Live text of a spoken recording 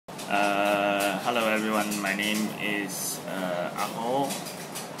Hello everyone, my name is Aho,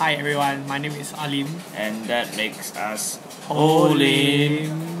 Hi everyone, my name is HoLim. and that makes us HoLim.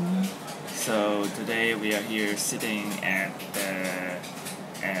 HoLim. So today we are here sitting at the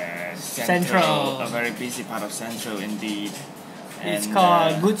Central. a very busy part of Central indeed. It's And,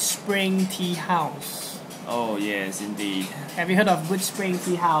 called Good Spring Tea House. Oh yes, indeed. Have you heard of Good Spring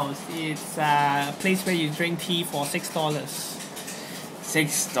Tea House? It's a place where you drink tea for $6.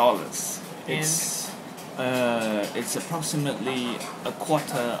 $6. It's approximately a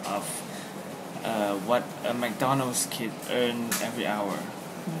quarter of what a McDonald's kid earns every hour.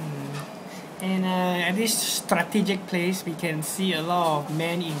 And at this strategic place, we can see a lot of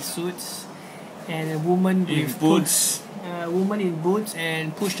men in suits and a woman In with boots. woman in boots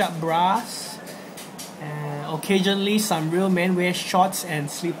and push-up bras. Occasionally, some real men wear shorts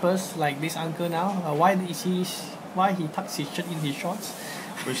and slippers like this uncle now. Why he tucks his shirt in his shorts?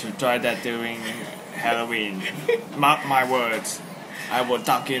 We should try that during Halloween. Mark my words. I will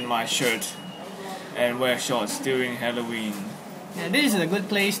tuck in my shirt and wear shorts during Halloween. Yeah, this is a good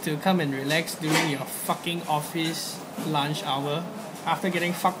place to come and relax during your fucking office lunch hour. After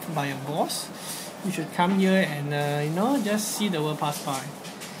getting fucked by your boss, you should come here and just see the world pass by.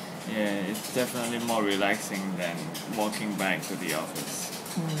 Yeah, it's definitely more relaxing than walking back to the office.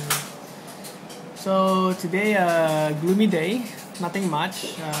 So today, gloomy day, nothing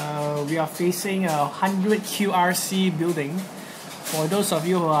much. We are facing a 100 QRC building. For those of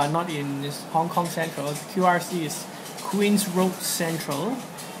you who are not in Hong Kong Central, QRC is Queen's Road Central.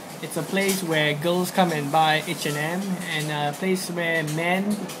 It's a place where girls come and buy H&M and a place where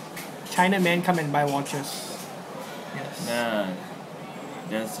China men come and buy watches. Yes. Yeah,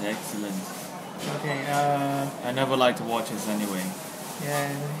 that's excellent. Okay. I never liked watches anyway.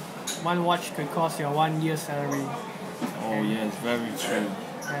 Yeah. One watch could cost your 1 year's salary. Oh yes, very true.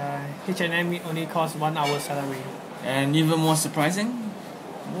 H&M only costs 1 hour's salary. And even more surprising,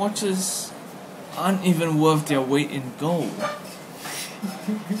 watches aren't even worth their weight in gold.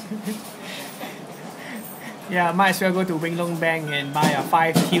 Yeah, might as well go to Wing Lung Bank and buy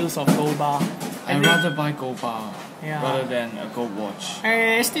 5 kilos of gold bar. I'd rather buy gold bar rather than a gold watch.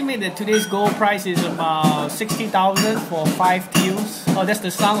 I estimate that today's gold price is about 60,000 for 5 kilos. Oh, that's the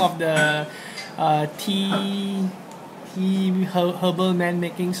sound of the herbal man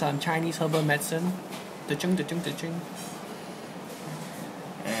making some Chinese herbal medicine. Da-chung, da-chung, da-chung.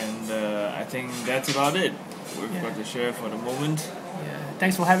 And I think that's about it. We've got to share for the moment. Yeah.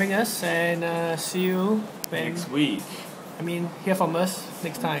 Thanks for having us and see you Next week. Hear from us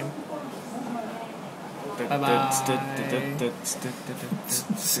next time. Bye-bye.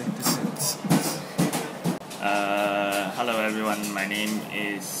 Hello everyone, my name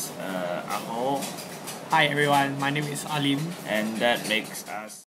is Aho, Hi everyone, my name is HoLim. and that makes us